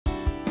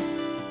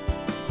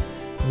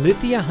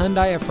Lithia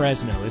Hyundai of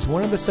Fresno is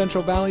one of the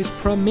Central Valley's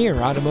premier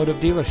automotive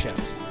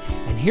dealerships.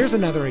 And here's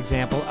another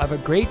example of a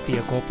great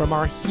vehicle from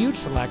our huge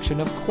selection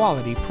of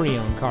quality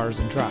pre-owned cars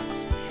and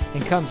trucks.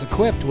 And comes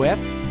equipped with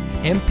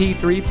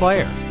MP3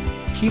 player,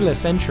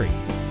 keyless entry,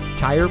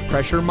 tire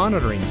pressure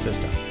monitoring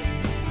system,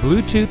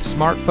 Bluetooth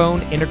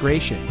smartphone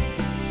integration,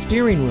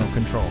 steering wheel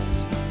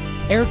controls,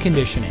 air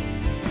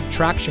conditioning,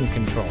 traction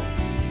control,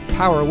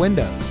 power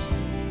windows,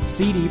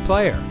 CD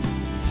player,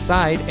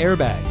 side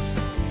airbags,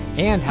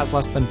 and has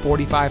less than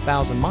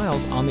 45,000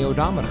 miles on the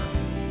odometer.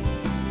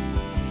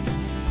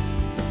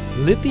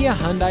 Lithia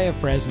Hyundai of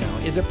Fresno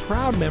is a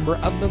proud member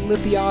of the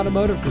Lithia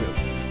Automotive Group,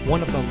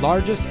 one of the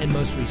largest and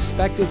most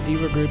respected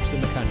dealer groups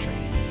in the country.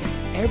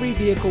 Every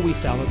vehicle we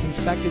sell is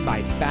inspected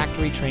by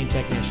factory-trained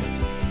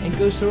technicians and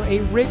goes through a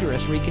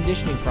rigorous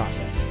reconditioning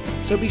process,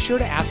 so be sure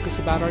to ask us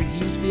about our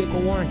used vehicle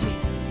warranty.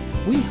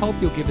 We hope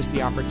you'll give us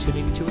the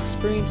opportunity to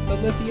experience the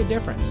Lithia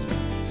difference.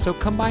 So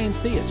come by and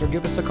see us or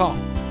give us a call.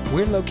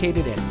 We're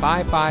located at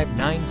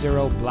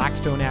 5590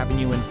 Blackstone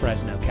Avenue in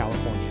Fresno,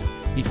 California,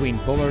 between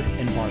Bullard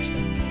and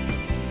Barstow.